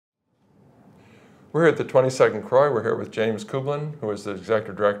We're here at the 22nd CROI. We're here with James Kublin, who is the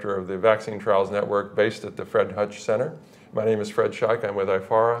Executive Director of the Vaccine Trials Network based at the Fred Hutch Center. My name is Fred Scheich. I'm with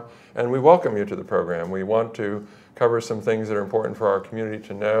IFARA, and we welcome you to the program. We want to cover some things that are important for our community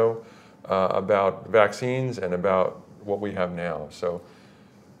to know about vaccines and about what we have now. So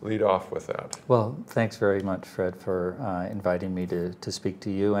lead off with that. Well, thanks very much, Fred, for inviting me to speak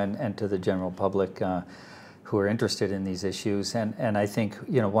to you and to the general public who are interested in these issues. And I think,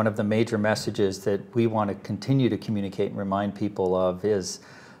 you know, one of the major messages that we want to continue to communicate and remind people of is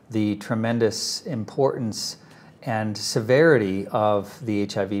the tremendous importance and severity of the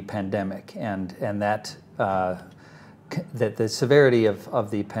HIV pandemic, and that the severity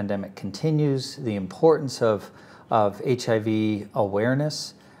of the pandemic continues, the importance of HIV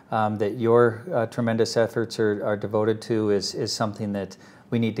awareness that your tremendous efforts are devoted to is something that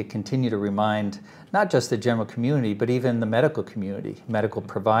we need to continue to remind not just the general community, but even the medical community, medical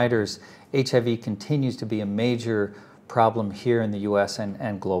providers. HIV continues to be a major problem here in the U.S.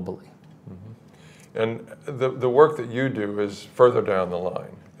 and globally. Mm-hmm. And the work that you do is further down the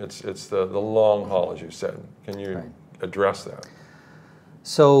line. It's the long haul, as you said. Can you address that?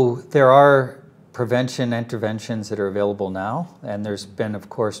 So there are prevention interventions that are available now, and there's been, of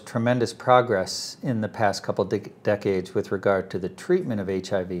course, tremendous progress in the past couple decades with regard to the treatment of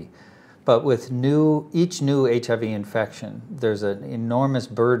HIV. But with each new HIV infection, there's an enormous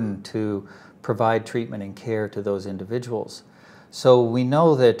burden to provide treatment and care to those individuals. So we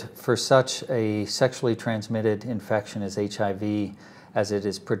know that for such a sexually transmitted infection as HIV, as it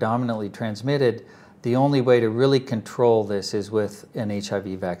is predominantly transmitted, the only way to really control this is with an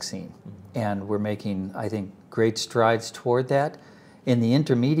HIV vaccine. And we're making, I think, great strides toward that. In the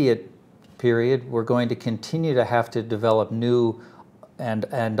intermediate period, we're going to continue to have to develop new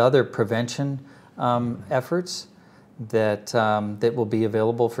and other prevention efforts that will be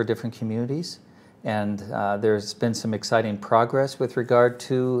available for different communities. And there's been some exciting progress with regard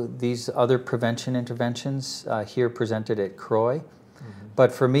to these other prevention interventions here presented at CROI. Mm-hmm.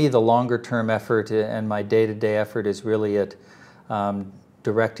 But for me, the longer term effort and my day-to-day effort is really at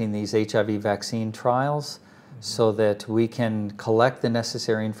directing these HIV vaccine trials so that we can collect the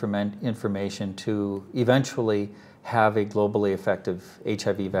necessary information to eventually have a globally effective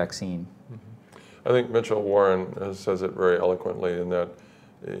HIV vaccine. Mm-hmm. I think Mitchell Warren says it very eloquently in that,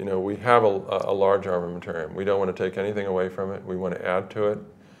 you know, we have a large armamentarium. We don't want to take anything away from it. We want to add to it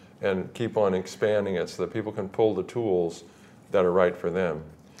and keep on expanding it so that people can pull the tools that are right for them.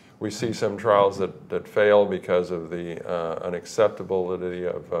 We see some trials that fail because of the unacceptability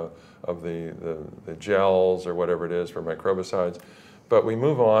of the gels or whatever it is for microbicides. But we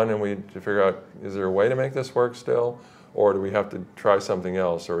move on and we figure out, is there a way to make this work still? Or do we have to try something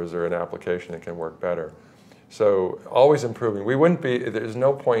else? Or is there an application that can work better? So always improving. We wouldn't be, there's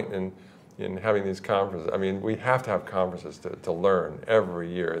no point in having these conferences. I mean, we have to have conferences to learn every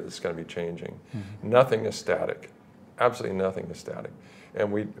year. It's going to be changing. Mm-hmm. Nothing is static. Absolutely nothing is static.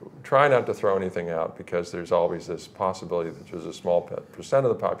 And we try not to throw anything out because there's always this possibility that there's a small percent of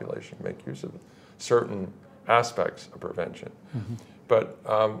the population make use of certain aspects of prevention. Mm-hmm. But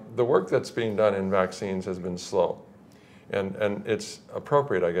the work that's being done in vaccines has been slow. And it's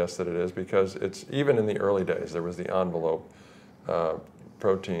appropriate, I guess, that it is, because it's even in the early days, there was the envelope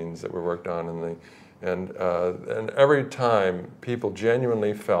proteins that were worked on, and every time people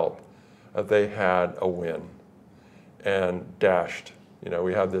genuinely felt that they had a win and dashed. You know,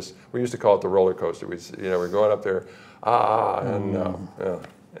 we had this, we used to call it the roller coaster. We're going up there, and no,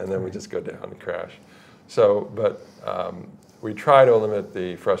 and then we just go down and crash. So, but we try to limit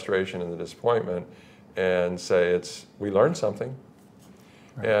the frustration and the disappointment and say we learned something.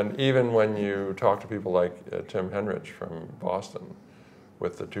 Right. And even when you talk to people like Tim Henrich from Boston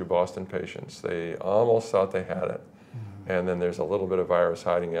with the 2 Boston patients, they almost thought they had it. Mm-hmm. And then there's a little bit of virus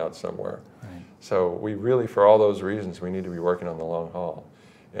hiding out somewhere. Right. So we really, for all those reasons, we need to be working on the long haul.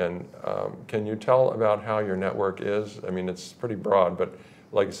 And can you tell about how your network is? I mean, it's pretty broad, but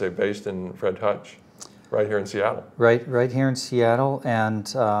like you say, based in Fred Hutch, right here in Seattle. Right here in Seattle,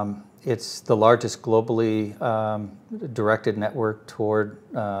 and it's the largest globally directed network toward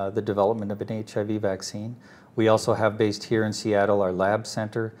the development of an HIV vaccine. We also have based here in Seattle our lab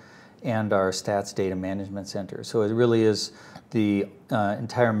center and our stats data management center. So it really is the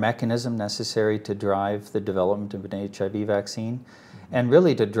entire mechanism necessary to drive the development of an HIV vaccine, and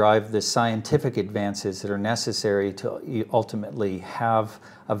really to drive the scientific advances that are necessary to ultimately have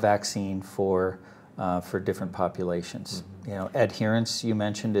a vaccine for different populations. Mm-hmm. You know, adherence, you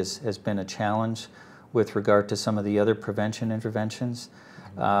mentioned, has been a challenge with regard to some of the other prevention interventions.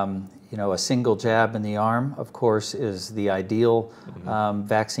 Mm-hmm. You know, a single jab in the arm, of course, is the ideal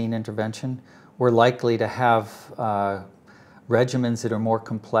vaccine intervention. we're likely to have regimens that are more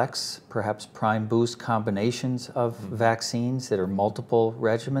complex, perhaps prime boost combinations of vaccines that are multiple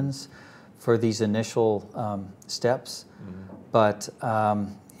regimens for these initial steps. But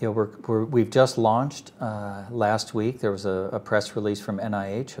you know, we've just launched last week. There was a press release from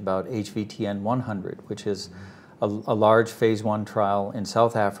NIH about HVTN 100, which is a large phase 1 trial in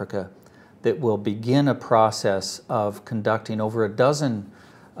South Africa that will begin a process of conducting over a dozen,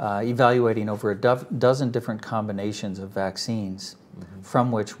 evaluating over a dozen different combinations of vaccines,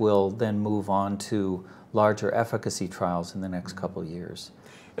 from which we'll then move on to larger efficacy trials in the next couple of years.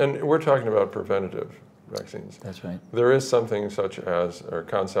 And we're talking about preventative vaccines. That's right. There is something such as, or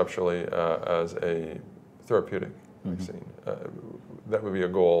conceptually, as a therapeutic vaccine. That would be a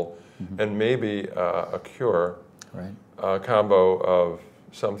goal, and maybe a cure, Right. a combo of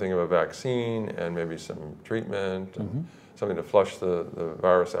something of a vaccine and maybe some treatment, and something to flush the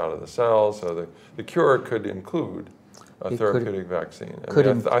virus out of the cells. So the cure could include a therapeutic vaccine.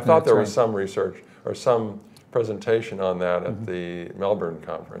 I thought there was some research or some presentation on that at the Melbourne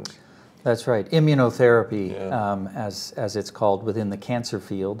conference. That's right. Immunotherapy, as it's called within the cancer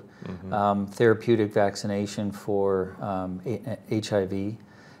field, therapeutic vaccination for HIV,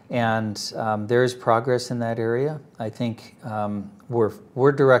 and there is progress in that area. I think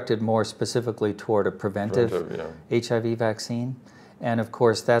we're directed more specifically toward a preventive HIV vaccine, and of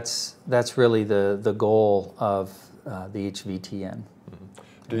course that's really the goal of the HVTN.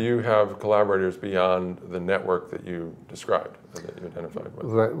 Do you have collaborators beyond the network that you described, that you identified with?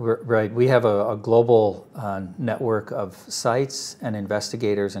 Right. We have a global network of sites and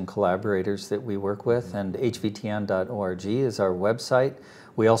investigators and collaborators that we work with, and hvtn.org is our website.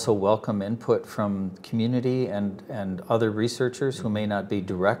 We also welcome input from community and other researchers who may not be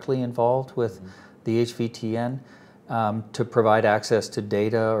directly involved with the HVTN to provide access to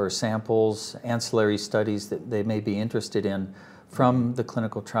data or samples, ancillary studies that they may be interested in from the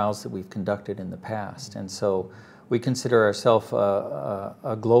clinical trials that we've conducted in the past. And so we consider ourselves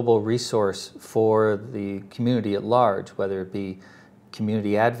a global resource for the community at large, whether it be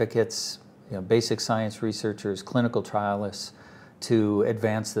community advocates, basic science researchers, clinical trialists, to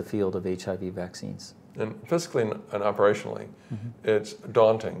advance the field of HIV vaccines. And physically and operationally, it's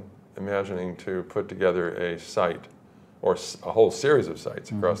daunting imagining to put together a site or a whole series of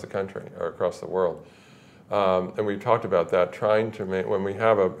sites across the country or across the world. And we talked about that, trying to make, when we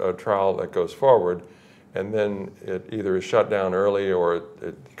have a trial that goes forward and then it either is shut down early or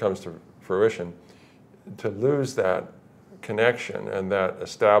it comes to fruition, to lose that connection and that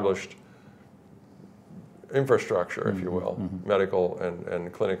established infrastructure, if you will, medical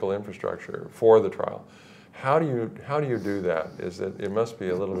and clinical infrastructure for the trial. How do you do that? It must be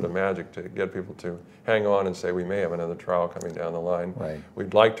a little bit of magic to get people to hang on and say, we may have another trial coming down the line. Right.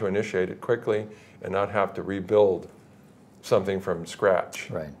 We'd like to initiate it quickly and not have to rebuild something from scratch.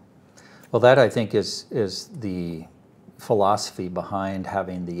 Right. Well, that I think is the philosophy behind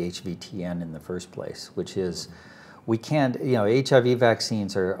having the HVTN in the first place, which is we can't, HIV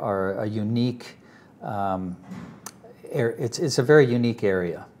vaccines are a unique, it's a very unique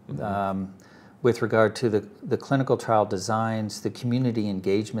area. With regard to the clinical trial designs, the community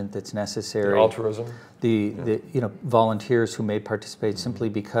engagement that's necessary, the altruism, the volunteers who may participate simply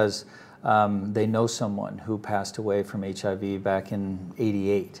because they know someone who passed away from HIV back in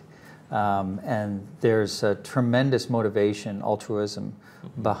 '88, and there's a tremendous motivation, altruism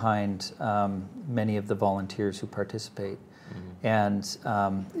behind many of the volunteers who participate, and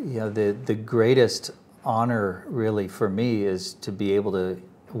the greatest honor really for me is to be able to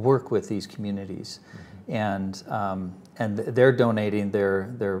work with these communities, and they're donating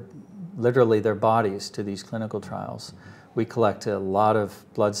literally their bodies to these clinical trials. We collect a lot of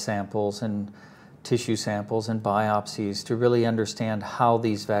blood samples and tissue samples and biopsies to really understand how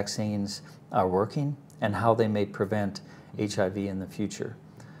these vaccines are working and how they may prevent HIV in the future.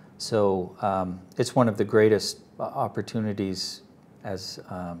 So it's one of the greatest opportunities as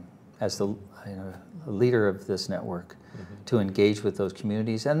the leader of this network to engage with those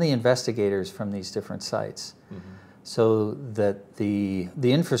communities and the investigators from these different sites, so that the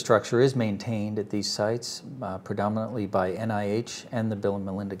infrastructure is maintained at these sites predominantly by NIH and the Bill and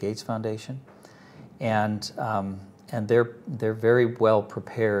Melinda Gates Foundation, and they're very well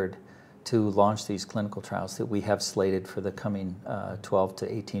prepared to launch these clinical trials that we have slated for the coming 12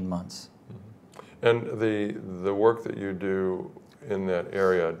 to 18 months. And the work that you do in that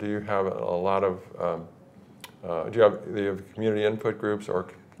area, do you have a lot of do you have community input groups or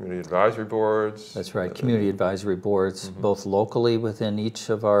community advisory boards? That's right, community advisory boards, both locally within each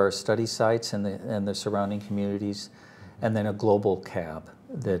of our study sites and the surrounding communities, and then a global CAB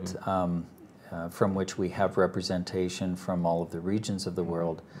that from which we have representation from all of the regions of the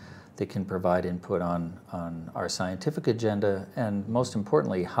world that can provide input on our scientific agenda, and most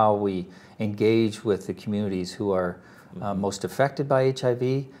importantly, how we engage with the communities who are most affected by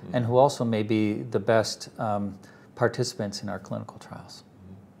HIV and who also may be the best participants in our clinical trials.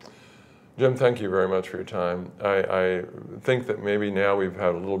 Jim, thank you very much for your time. I think that maybe now we've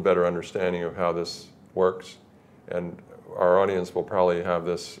had a little better understanding of how this works, and our audience will probably have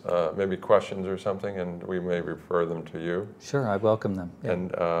this, maybe questions or something, and we may refer them to you. Sure, I welcome them.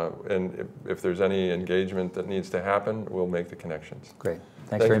 Yeah. And if there's any engagement that needs to happen, we'll make the connections. Great. Thanks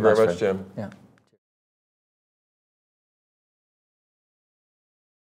Thank very you very much, much, Jim. Yeah.